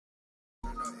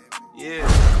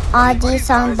RD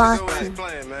Soundbox.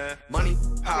 Money,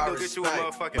 power,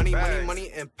 respect.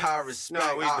 Money, and power, respect.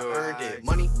 I earned it.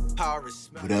 Money, power,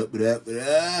 respect. What up?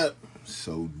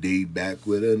 So D back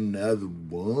with another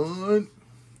one.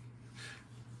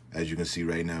 As you can see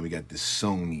right now, we got the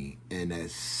Sony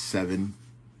NS7.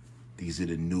 These are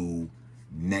the new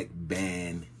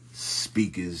neckband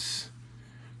speakers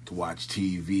to watch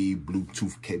TV,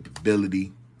 Bluetooth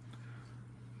capability,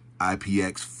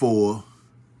 IPX4,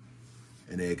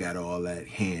 and they got all that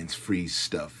hands-free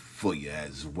stuff for you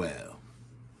as well.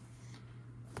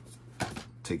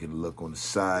 Taking a look on the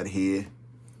side here.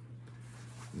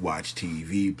 Watch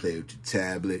TV, play with your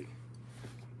tablet.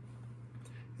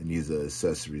 And these are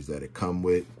accessories that it come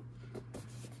with.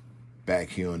 Back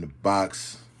here on the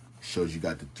box, shows you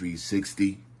got the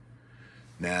 360.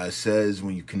 Now it says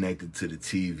when you connect it to the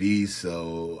TV,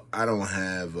 so I don't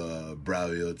have a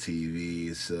Braille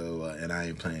TV, so and I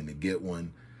ain't planning to get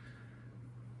one.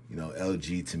 You know,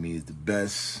 LG to me is the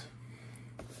best.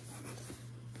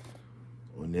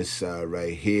 On this side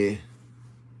right here,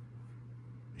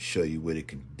 show you what it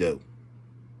can do.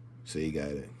 So you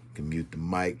can mute the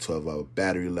mic, 12-hour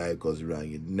battery life, goes around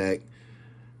your neck,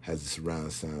 has the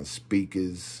surround sound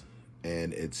speakers,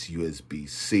 and it's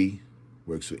USB-C,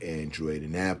 works with Android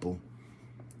and Apple.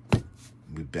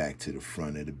 We're back to the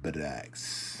front of the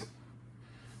box.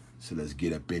 So let's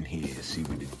get up in here and see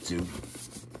what it do.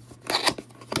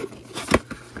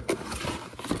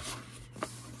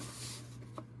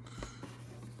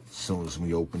 As soon as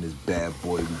we open this bad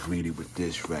boy, we greet it with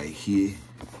this right here,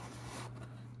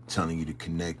 telling you to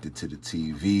connect it to the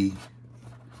TV.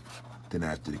 Then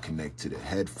after to connect to the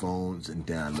headphones and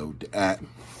download the app.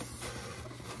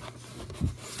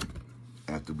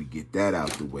 After we get that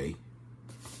out the way,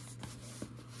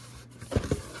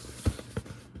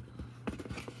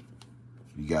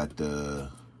 we got the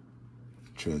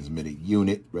transmitted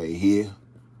unit right here.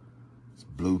 It's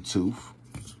Bluetooth.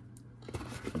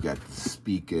 We got the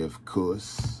speaker, of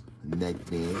course,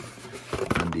 neckband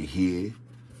under here.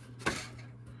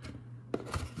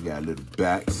 We got little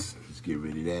backs. Let's get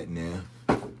rid of that now.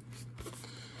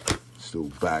 This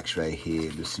little box right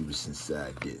here. Let's see what's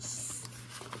inside this.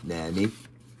 Nah, me.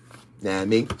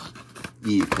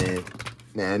 Yeah, fam.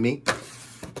 Nah, me.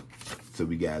 So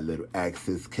we got a little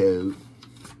access code.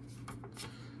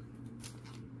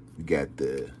 We got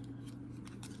the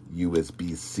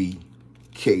USB-C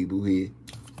cable here.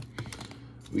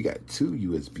 We got two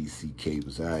USB-C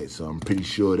cables, all right? So I'm pretty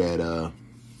sure that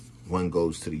one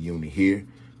goes to the unit here,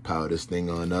 power this thing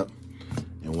on up,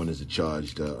 and one is to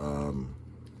charge the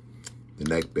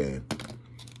neckband.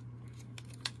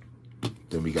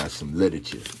 Then we got some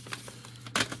literature.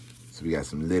 So we got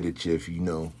some literature if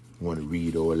you want to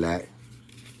read all that,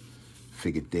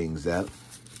 figure things out.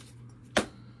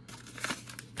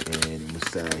 And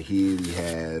inside here we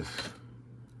have,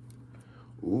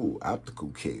 optical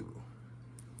cable.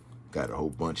 Got a whole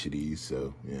bunch of these,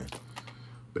 so yeah.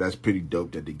 But that's pretty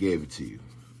dope that they gave it to you.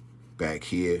 Back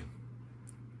here,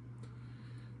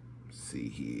 see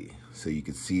here. So you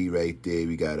can see right there,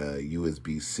 we got a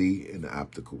USB-C and an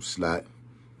optical slot.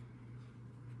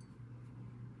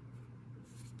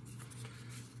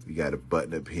 We got a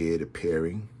button up here, the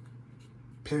pairing.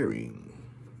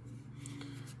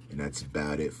 And that's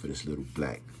about it for this little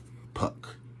black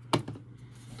puck.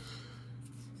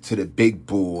 To the big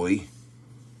boy.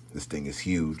 This thing is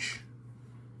huge.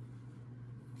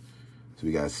 So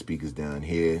we got speakers down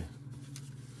here.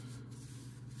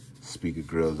 Speaker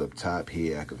grills up top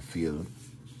here, I can feel them.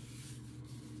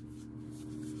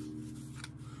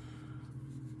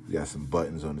 We got some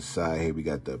buttons on the side here. We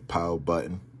got the power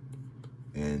button.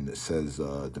 And it says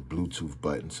the Bluetooth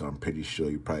button, so I'm pretty sure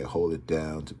you probably hold it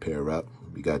down to pair up.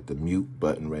 We got the mute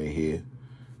button right here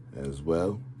as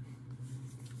well.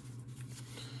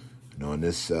 And on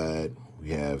this side, we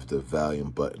have the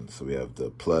volume button. So we have the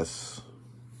plus.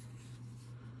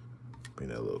 Bring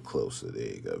that a little closer. There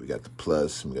you go. We got the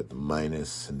plus, and we got the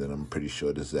minus, and then I'm pretty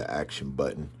sure this is the action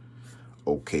button,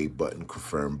 OK button,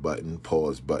 confirm button,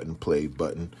 pause button, play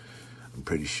button. I'm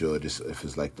pretty sure this, if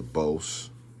it's like the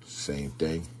Bose, same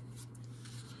thing.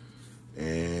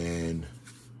 And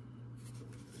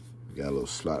we got a little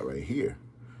slot right here.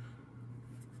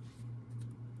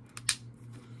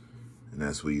 And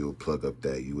that's where you'll plug up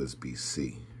that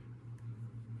USB-C.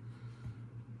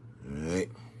 All right.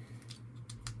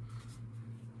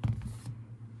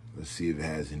 Let's see if it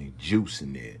has any juice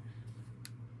in there.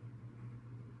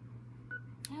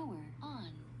 Power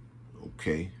on.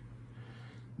 Okay.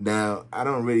 Now, I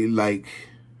don't really like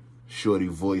shorty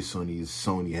voice on these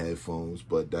Sony headphones,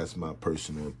 but that's my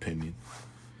personal opinion.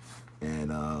 And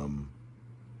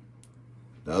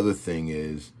The other thing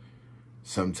is,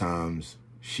 sometimes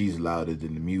she's louder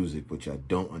than the music, which I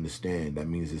don't understand. That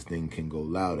means this thing can go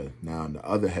louder. Now, in the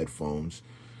other headphones,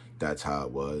 that's how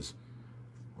it was.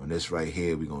 On this right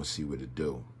here, we're going to see what it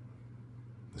do.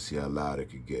 Let's see how loud it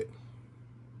could get.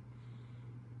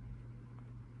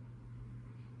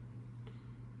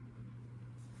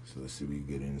 So let's see if we can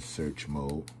get in search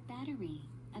mode. Battery,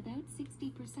 about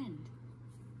 60%.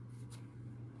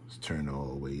 Let's turn it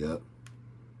all the way up.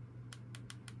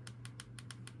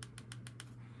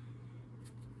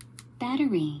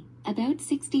 Battery, about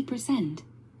 60%.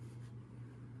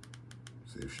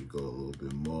 See if she go a little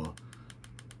bit more.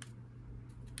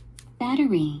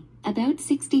 Battery, about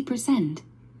 60%.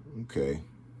 Okay.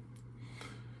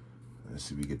 Let's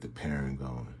see if we get the pairing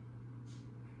going.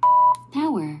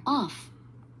 Power off.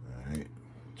 All right.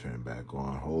 Turn it back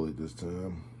on. Hold it this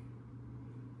time.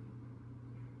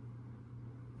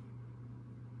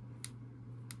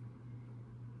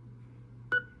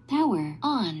 Power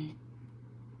on.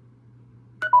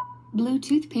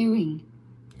 Bluetooth pairing.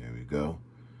 There we go.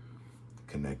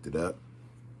 Connect it up.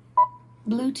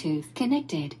 Bluetooth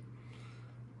connected.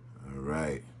 All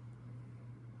right.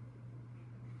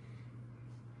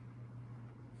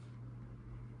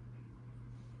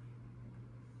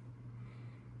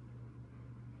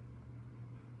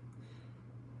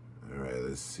 All right,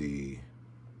 let's see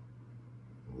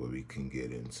what we can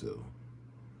get into.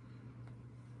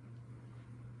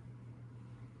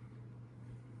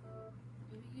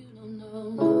 You don't know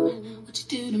what you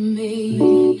do to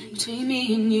me. Between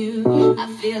me and you, I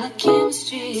feel like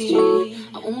chemistry.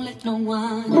 I won't let no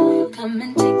one come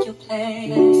and take your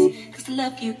place. Cause the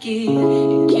love you give,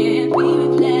 it can't be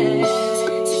replaced. So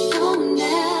no one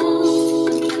else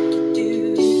does like you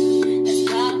do. That's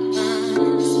why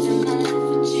I spend my life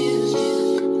with you.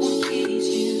 I wanna please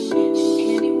you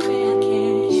any way I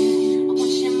can. I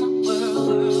wanna share my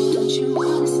world, don't you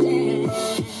understand?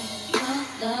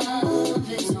 Your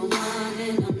love is a one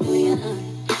in a million.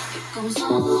 It goes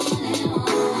on and on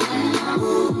and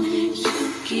on.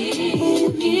 You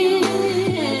give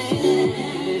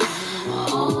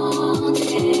all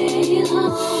day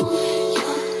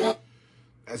long.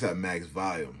 That's at max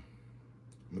volume.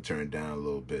 I'm gonna turn it down a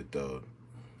little bit though.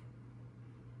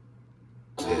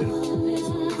 Yeah.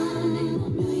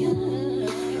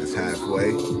 That's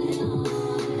halfway.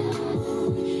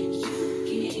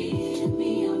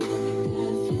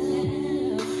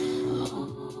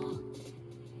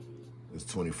 That's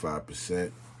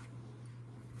 25%.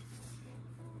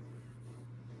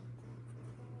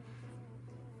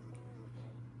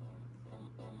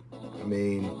 I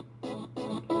mean,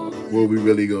 what we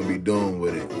really gonna be doing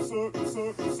with it?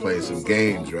 Playing some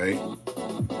games, right?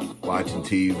 Watching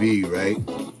TV, right?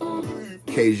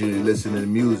 Occasionally listening to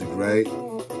music, right?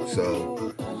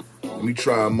 So let me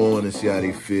try them on and see how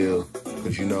they feel.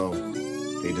 Because you know,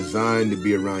 they designed to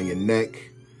be around your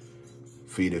neck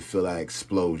for you to feel that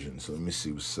explosion. So let me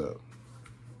see what's up.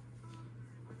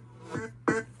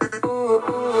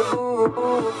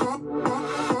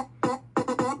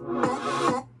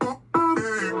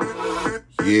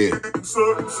 Yeah.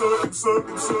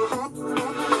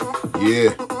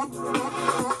 Yeah.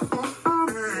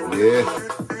 Yeah.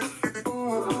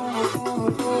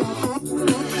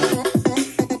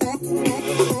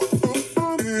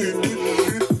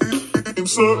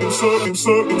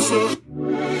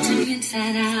 Turn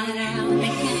inside out,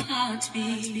 make my heart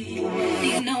beat.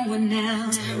 Need no one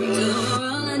else, you're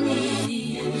all I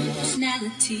need.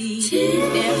 Personality,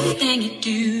 everything you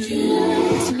do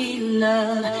makes me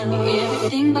love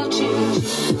everything about you.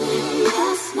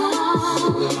 Your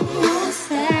smile, your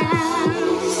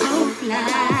sound, so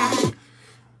fly.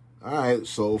 All right,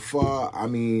 so far, I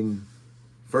mean,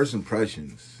 first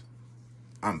impressions,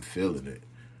 I'm feeling it.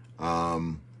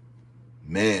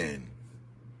 Man,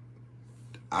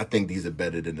 I think these are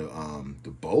better than the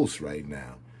Bose right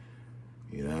now.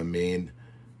 You know what I mean?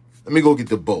 Let me go get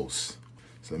the Bose.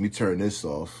 So let me turn this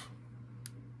off.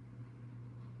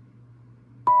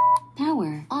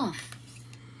 Power off.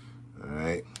 All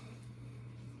right.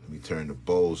 Let me turn the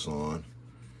Bose on.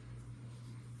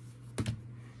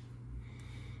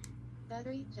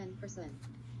 Battery 10%.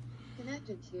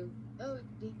 Connected to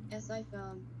ODS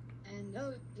iPhone and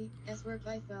ODS Work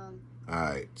iPhone. All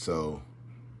right, so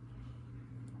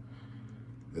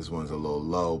this one's a little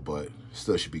low, but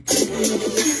still should be good.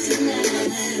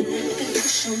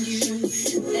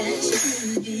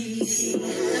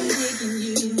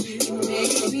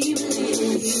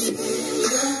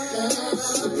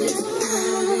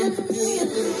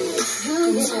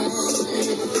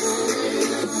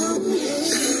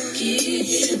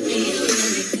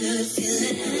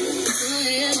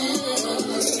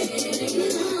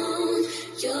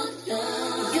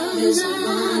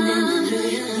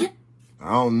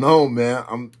 I don't know,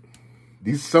 man.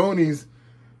 These Sonys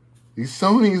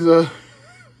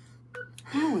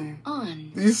Power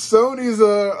on. these Sonys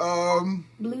are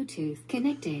Bluetooth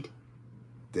connected.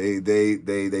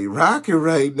 they rocking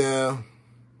right now.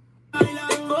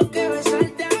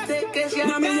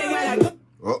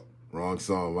 Oh, wrong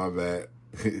song, my bad.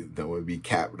 Don't want to be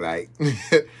capped right. All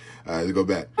right, let's go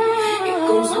back. It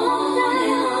goes on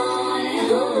and on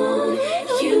and on.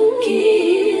 You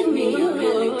give me a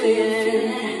really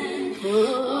good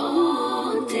feeling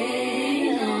all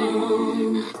day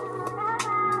long.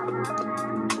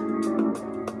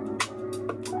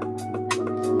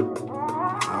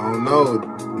 I don't know.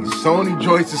 These Sony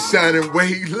joints are sounding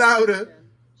way louder.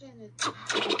 Janet.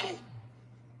 Hey,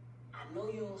 I know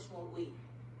you don't smoke weed.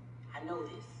 I know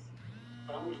this.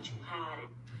 But I'm gonna get you high.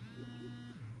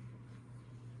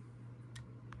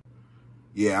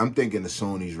 Yeah, I'm thinking the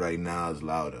Sonys right now is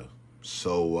louder.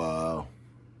 So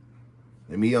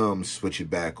let me switch it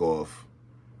back off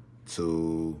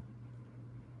to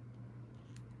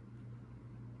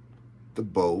the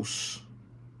Bose,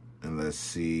 and let's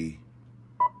see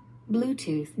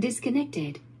Bluetooth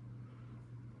disconnected.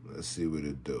 what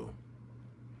it do.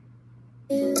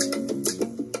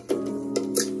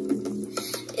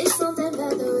 It's something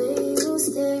about the way you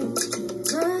stare.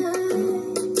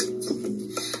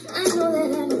 I know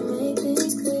that I can make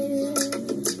things clear.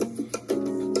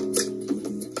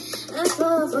 I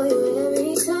fall for you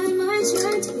every time I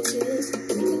try to resist.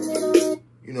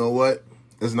 You know what?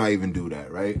 Let's not even do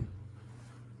that, right?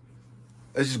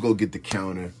 Let's just go get the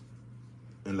counter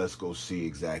and let's go see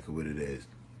exactly what it is.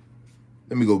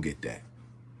 Let me go get that.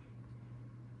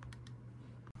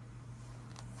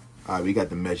 All right, we got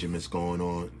the measurements going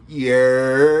on.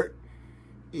 Yeah.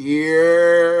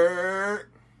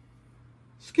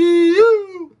 Ski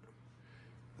you.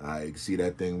 All right, you can see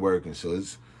that thing working. So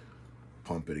let's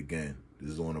pump it again.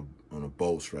 This is on a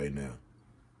Bose right now.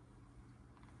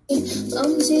 I'm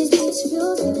chasing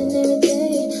you every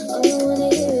day. All I wanna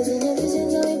hear is an every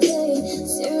single replay.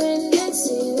 Staring next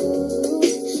to you.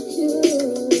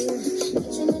 I'm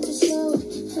trying to show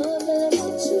how I feel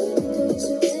about you. Goes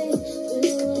away.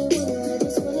 Really wanna, I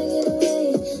just wanna get away.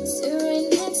 Staring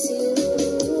next to you.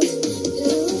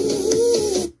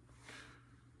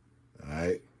 All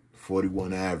right,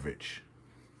 41 average.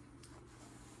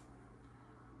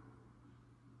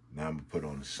 Now I'm gonna put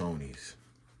on the Sonys.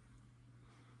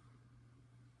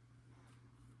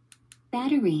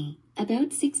 Battery about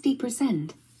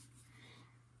 60%.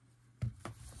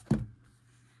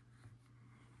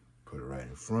 Put it right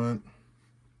in front.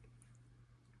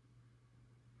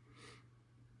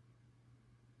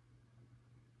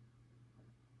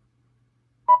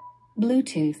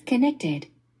 Bluetooth connected.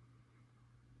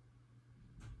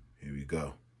 Here we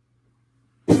go.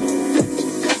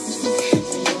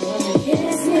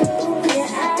 Kiss you, your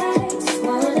eyes,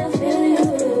 wanna feel you,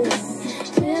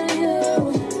 feel you.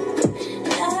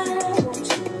 I want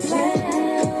you round,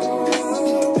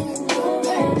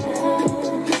 around.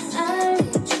 I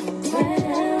want you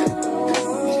round, around.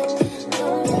 I want you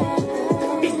round,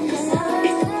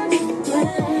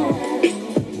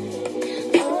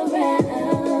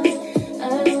 around. I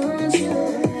want you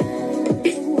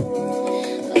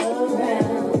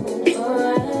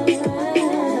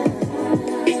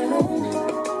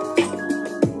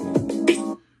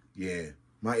Yeah,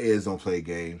 my ears don't play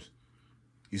games.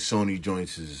 These Sony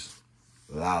joints is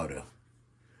louder.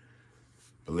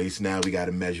 But at least now we got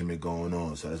a measurement going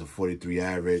on. So that's a 43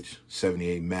 average,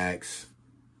 78 max.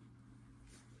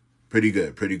 Pretty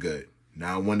good, pretty good.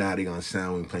 Now I wonder how they're gonna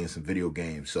sound when playing some video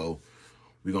games. So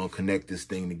we're gonna connect this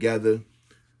thing together.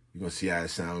 You're gonna see how it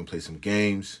sounds when we play some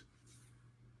games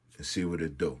and see what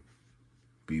it do.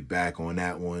 Be back on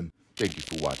that one. Thank you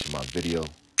for watching my video.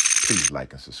 Please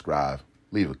like and subscribe.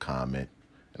 Leave a comment,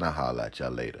 and I'll holler at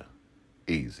y'all later.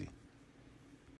 Easy.